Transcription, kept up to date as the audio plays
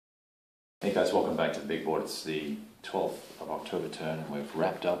Hey guys, welcome back to the big board. It's the 12th of October turn and we've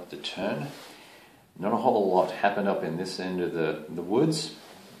wrapped up the turn. Not a whole lot happened up in this end of the woods.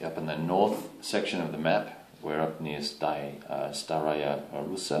 Up in the north section of the map, we're up near Staraya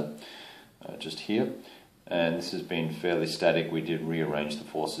Rusa, just here. And this has been fairly static. We did rearrange the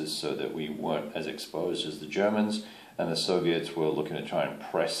forces so that we weren't as exposed as the Germans, and the Soviets were looking to try and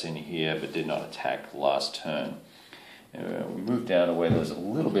press in here but did not attack last turn. We moved down to where there's a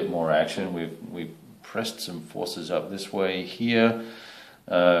little bit more action. We've pressed some forces up this way here.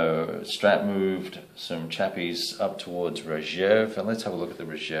 Strat moved some chappies up towards Rezhev, and let's have a look at the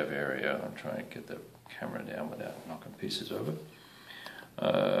Rezhev area. I'm trying to get the camera down without knocking pieces over.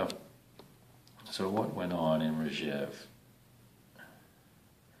 So what went on in Rezhev?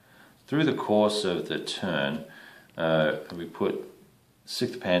 Through the course of the turn, we put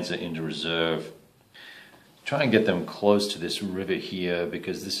 6th Panzer into reserve. Try and get them close to this river here,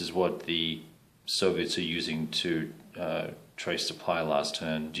 because this is what the Soviets are using to trace supply last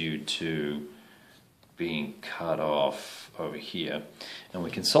turn due to being cut off over here. And we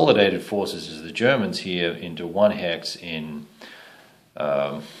consolidated forces as the Germans here into one hex in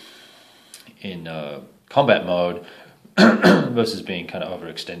combat mode versus being kind of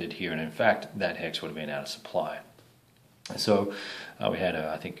overextended here. And in fact, that hex would have been out of supply. So we had,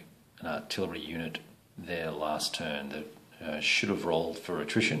 I think, an artillery unit there last turn that should have rolled for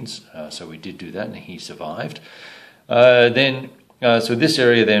attritions, so we did do that and he survived. So this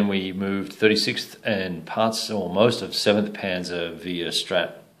area then we moved 36th and parts or most of 7th Panzer via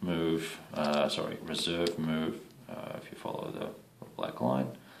strat move, reserve move, if you follow the black line,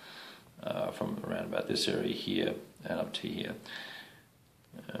 from around about this area here and up to here.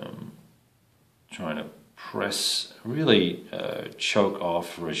 Trying to press, really choke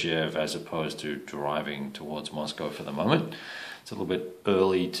off Rezhev as opposed to driving towards Moscow for the moment. It's a little bit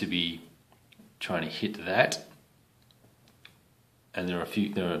early to be trying to hit that. And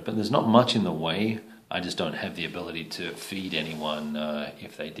but there's not much in the way. I just don't have the ability to feed anyone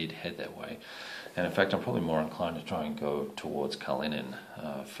if they did head that way. And in fact, I'm probably more inclined to try and go towards Kalinin,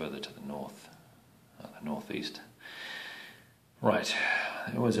 further to the north, the northeast. Right,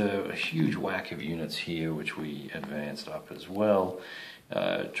 there was a huge whack of units here which we advanced up as well.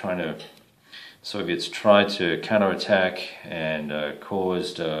 Soviets tried to counterattack and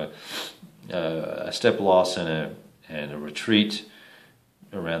caused a step loss and a retreat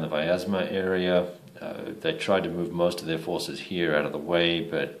around the Vyazma area. They tried to move most of their forces here out of the way,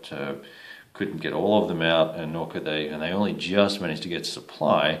 but couldn't get all of them out, and nor could they, and they only just managed to get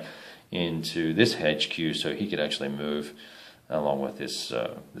supply into this HQ so he could actually move along with this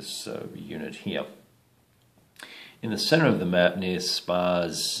unit here. In the center of the map near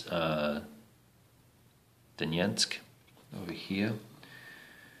Spaz Donetsk, over here,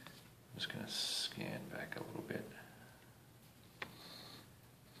 I'm just going to scan back a little bit.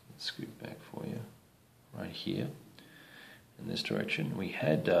 Let's scoot back for you. Right here, in this direction, we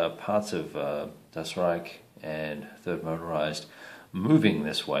had parts of Das Reich and 3rd Motorized moving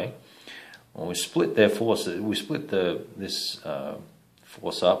this way. Well, we split their forces. We split this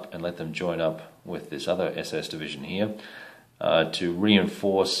force up and let them join up with this other SS division here to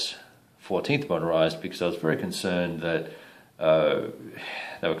reinforce 14th Motorized, because I was very concerned that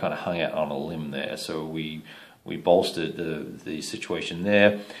they were kind of hung out on a limb there. So we bolstered the situation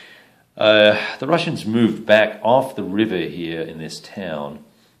there. The Russians moved back off the river here in this town,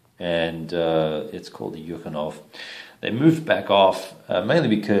 and it's called the Yukhanov. They moved back off mainly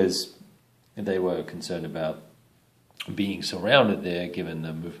because they were concerned about being surrounded there given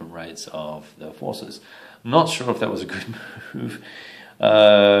the movement rates of the forces. I'm not sure if that was a good move.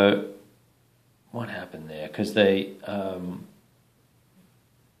 What happened there? Because did they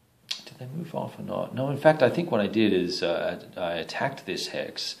move off or not? No, in fact, I think what I did is I attacked this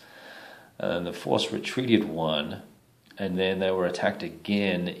hex, and the force retreated one, and then they were attacked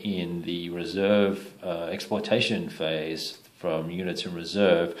again in the reserve exploitation phase from units in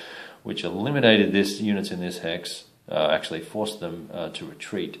reserve, which eliminated these units in this hex, actually forced them to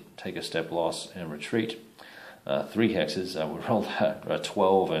retreat, take a step loss and retreat. 3 hexes, we rolled a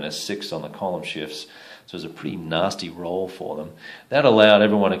 12 and a 6 on the column shifts, so it was a pretty nasty roll for them. That allowed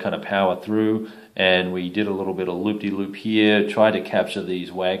everyone to kind of power through, and we did a little bit of loop-de-loop here, tried to capture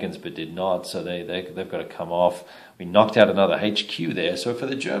these wagons but did not, so they've got to come off. We knocked out another HQ there, so for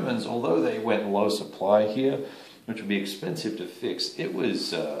the Germans, although they went low supply here, which would be expensive to fix, it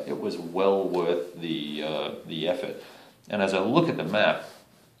was well worth the effort. And as I look at the map,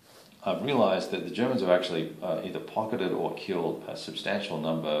 I've realized that the Germans have actually either pocketed or killed a substantial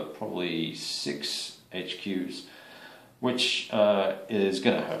number, probably 6 HQs which is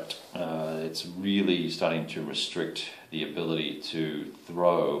going to hurt. It's really starting to restrict the ability to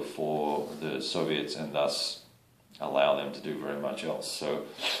throw for the Soviets and thus allow them to do very much else. So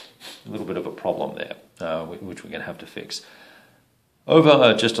a little bit of a problem there, which we're going to have to fix.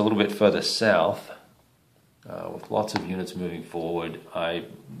 Over just a little bit further south, with lots of units moving forward, I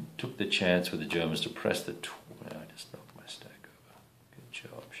took the chance with the Germans to press the... I just knocked my stack over. Good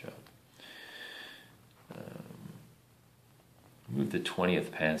job, Sharp. Moved the 20th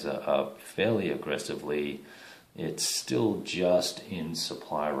Panzer up fairly aggressively. It's still just in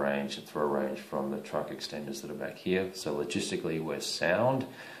supply range and throw range from the truck extenders that are back here. So logistically, we're sound.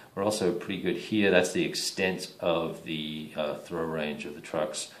 We're also pretty good here. That's the extent of the throw range of the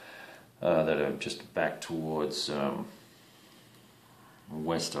trucks that are just back towards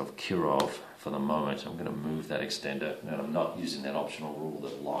west of Kirov for the moment. I'm going to move that extender, and I'm not using that optional rule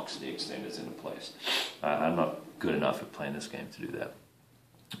that locks the extenders into place. I'm not good enough at playing this game to do that.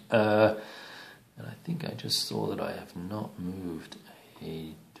 And I think I just saw that I have not moved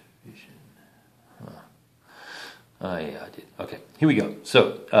a division. Oh yeah, I did. Okay, here we go.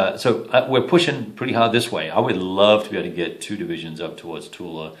 So, we're pushing pretty hard this way. I would love to be able to get 2 divisions up towards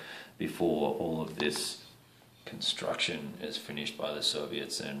Tula before all of this construction is finished by the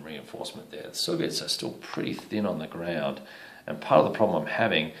Soviets and reinforcement there. The Soviets are still pretty thin on the ground, and part of the problem I'm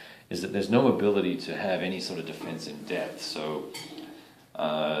having is that there's no ability to have any sort of defense in depth. So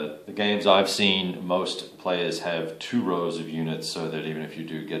the games I've seen, most players have 2 rows of units, so that even if you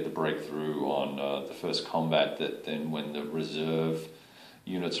do get the breakthrough on the first combat, that then when the reserve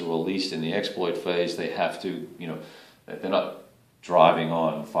units are released in the exploit phase, they have to, they're not driving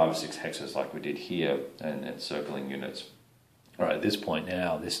on 5 or 6 hexes like we did here and circling units. All right, at this point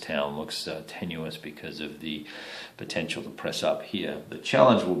now, this town looks tenuous because of the potential to press up here. The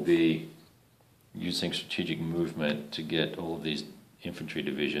challenge will be using strategic movement to get all of these infantry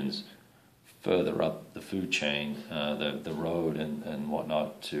divisions further up the food chain, the road and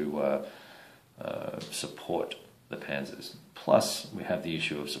whatnot, to support the panzers. Plus, we have the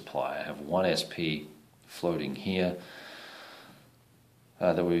issue of supply. I have 1 SP floating here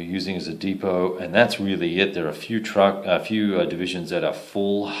that we're using as a depot, and that's really it. There are a few divisions that are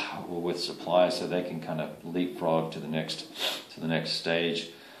full with supply, so they can kind of leapfrog to the next stage.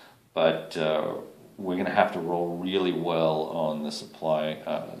 But we're going to have to roll really well on the supply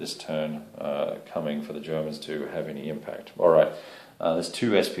this turn coming for the Germans to have any impact. All right, there's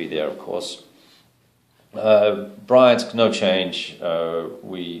 2 SP there, of course. Bryansk, no change.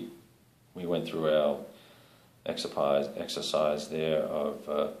 We went through our exercise there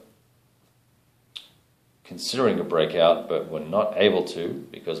of considering a breakout, but we're not able to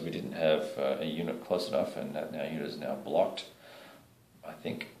because we didn't have a unit close enough, and that unit is now blocked, I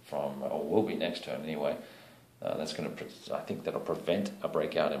think, from, or will be next turn anyway. That's going to, I think that'll prevent a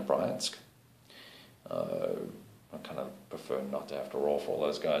breakout in Bryansk. I kind of prefer not to have to roll for all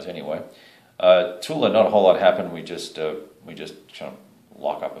those guys anyway. Tula, not a whole lot happened. We just trying to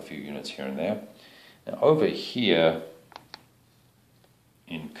lock up a few units here and there. Now over here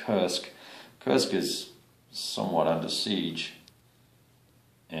in Kursk is somewhat under siege,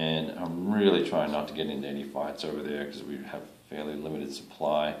 and I'm really trying not to get into any fights over there because we have fairly limited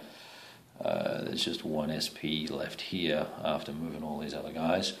supply. There's just 1 SP left here after moving all these other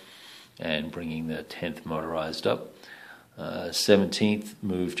guys and bringing the 10th motorized up. 17th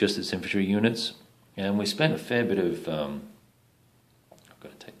moved just its infantry units, and we spent a fair bit of I've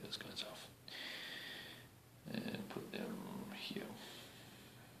got to take those guys off and put them here.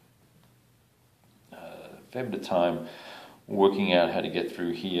 A fair bit of time working out how to get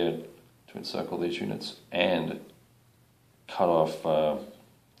through here to encircle these units and cut off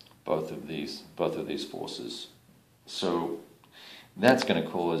both of these forces. So that's going to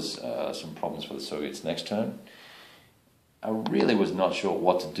cause some problems for the Soviets next turn. I really was not sure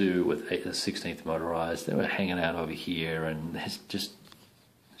what to do with the 16th motorized. They were hanging out over here, and there's just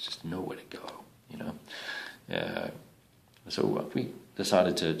nowhere to go, So we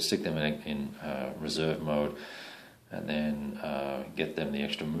decided to stick them in reserve mode, and then get them the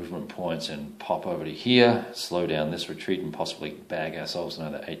extra movement points and pop over to here, slow down this retreat, and possibly bag ourselves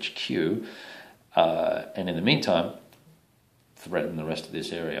another HQ. And in the meantime, threaten the rest of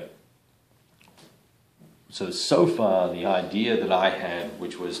this area. So far, the idea that I had,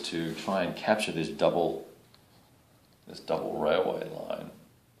 which was to try and capture this double railway line,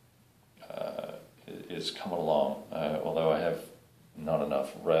 is coming along. Although I have not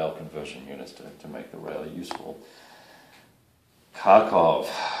enough rail conversion units to make the rail useful. Kharkov.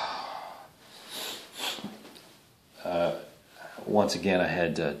 once again, I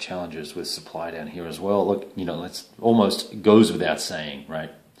had challenges with supply down here as well. Look, that's almost goes without saying,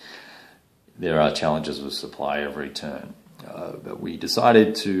 right? There are challenges with supply every turn. But we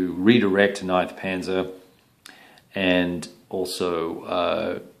decided to redirect 9th Panzer and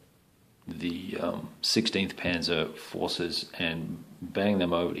also the 16th Panzer forces and bang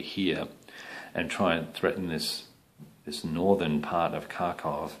them over to here and try and threaten this northern part of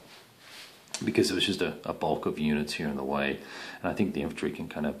Kharkov, because there was just a bulk of units here in the way. And I think the infantry can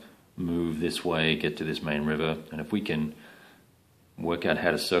kind of move this way, get to this main river, and if we can work out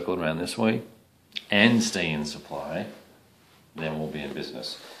how to circle around this way and stay in supply, then we'll be in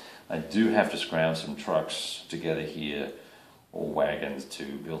business. I do have to scrounge some trucks together here, or wagons, to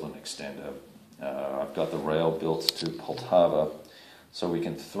build an extender. I've got the rail built to Poltava, so we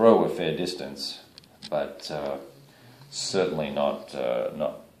can throw a fair distance, but certainly not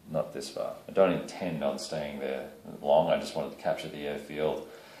this far. I don't intend on staying there long. I just wanted to capture the airfield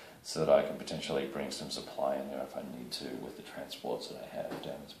so that I can potentially bring some supply in there if I need to with the transports that I have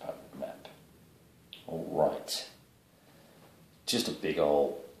down this part of the map. All right. Just a big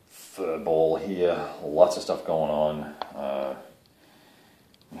old fur ball here. Lots of stuff going on. I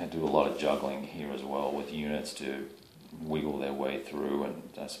had to do a lot of juggling here as well with units to wiggle their way through, and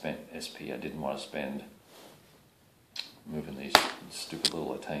I spent SP I didn't want to spend moving these stupid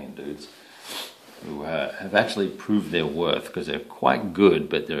little Italian dudes who have actually proved their worth, because they're quite good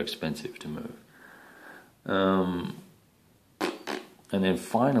but they're expensive to move. And then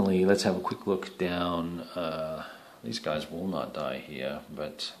finally, let's have a quick look down. These guys will not die here,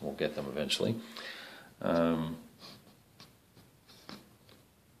 but we'll get them eventually.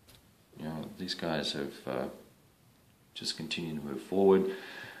 These guys have just continued to move forward.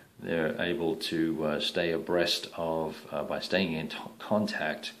 They're able to stay abreast of, by staying in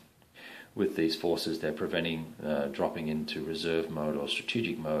contact with these forces, they're preventing dropping into reserve mode or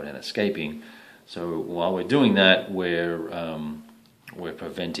strategic mode and escaping. So while we're doing that, we're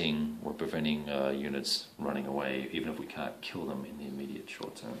preventing units running away, even if we can't kill them in the immediate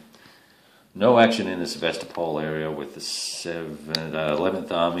short term. No action in the Sevastopol area with the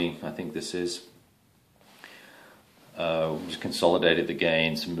 11th Army, I think this is. We just consolidated the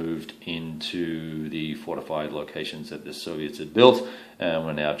gains, moved into the fortified locations that the Soviets had built, and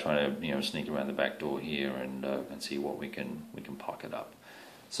we're now trying to sneak around the back door here and see what we can pocket up.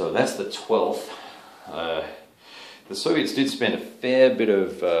 So that's the 12th. The Soviets did spend a fair bit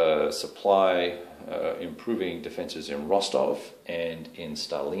of supply improving defenses in Rostov and in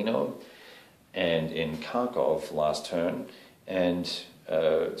Stalino and in Kharkov last turn, and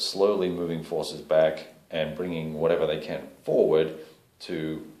slowly moving forces back and bringing whatever they can forward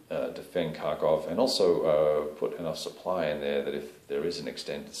to defend Kharkov, and also put enough supply in there that if there is an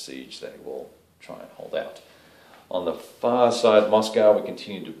extended siege, they will try and hold out. On the far side, Moscow, we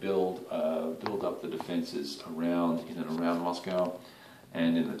continue to build up the defenses in and around Moscow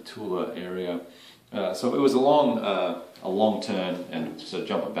and in the Tula area. So it was a long turn, and so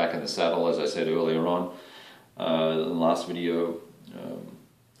jumping back in the saddle, as I said earlier on in the last video.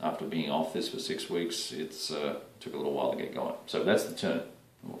 After being off this for 6 weeks, it's took a little while to get going. So that's the turn.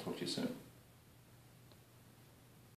 We'll talk to you soon.